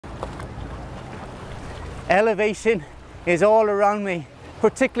Elevation is all around me,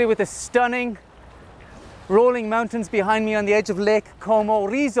 particularly with the stunning rolling mountains behind me on the edge of Lake Como.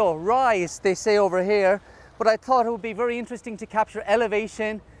 Riso, rise, they say over here. But I thought it would be very interesting to capture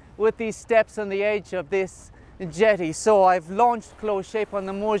elevation with these steps on the edge of this jetty. So I've launched Close Shape on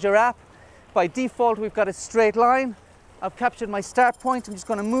the Moasure app. By default, we've got a straight line. I've captured my start point. I'm just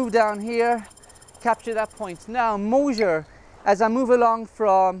going to move down here, capture that point. Now, Moasure, as I move along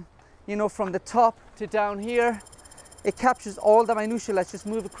from the top to down here, it captures all the minutiae. Let's just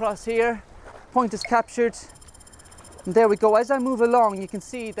move across here. Point is captured. And there we go. As I move along, you can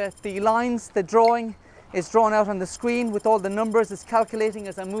see that the lines, the drawing is drawn out on the screen with all the numbers. It's calculating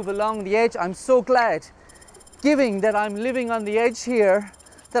as I move along the edge. I'm so glad, given that I'm living on the edge here,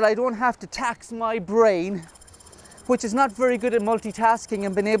 that I don't have to tax my brain, which is not very good at multitasking,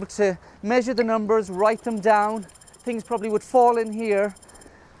 and being able to measure the numbers, write them down. Things probably would fall in here,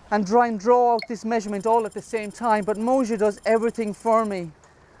 and try and draw out this measurement all at the same time. But Moasure does everything for me.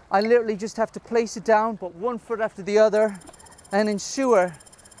 I literally just have to place it down, but one foot after the other, and ensure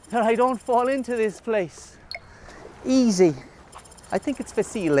that I don't fall into this place. Easy. I think it's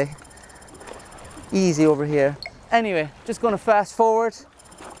facile. Easy over here. Anyway, just going to fast forward.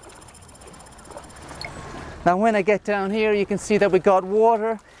 Now when I get down here, you can see that we got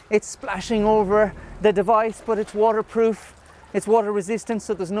water. It's splashing over the device, but it's waterproof. It's water resistant,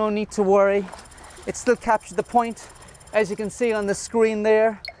 so there's no need to worry. It still captured the point. As you can see on the screen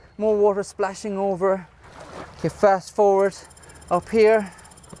there, more water splashing over. Okay, fast forward up here.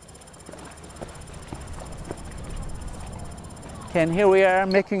 Okay, and here we are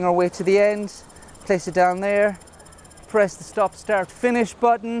making our way to the end. Place it down there. Press the stop, start, finish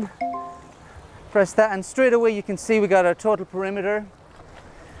button. Press that, and straight away you can see we got our total perimeter.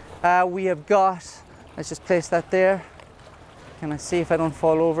 We have got, let's just place that there. Can I see if I don't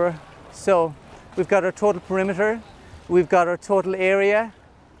fall over? So we've got our total perimeter. We've got our total area.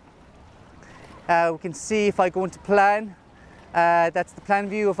 We can see if I go into plan, that's the plan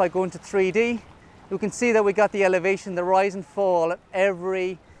view. If I go into 3D, you can see that we got the elevation, the rise and fall at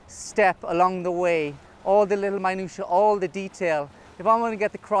every step along the way. All the little minutiae, all the detail. If I want to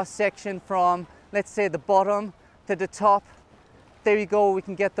get the cross section from, let's say, the bottom to the top, there you go, we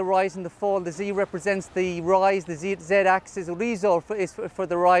can get the rise and the fall. The Z represents the rise, the Z axis. Riso is for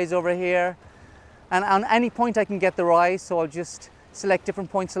the rise over here. And on any point I can get the rise, so I'll just select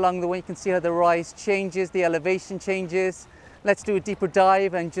different points along the way. You can see how the rise changes, the elevation changes. Let's do a deeper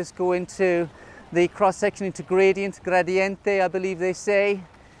dive and just go into the cross section, into gradiente, I believe they say.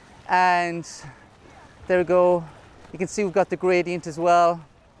 And there we go. You can see we've got the gradient as well.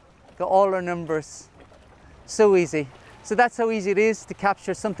 Got all our numbers. So easy. So that's how easy it is to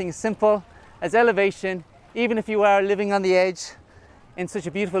capture something as simple as elevation, even if you are living on the edge in such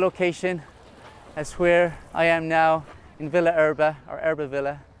a beautiful location as where I am now in Villa Erba, or Erba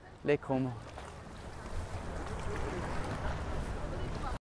Villa, Lake Como.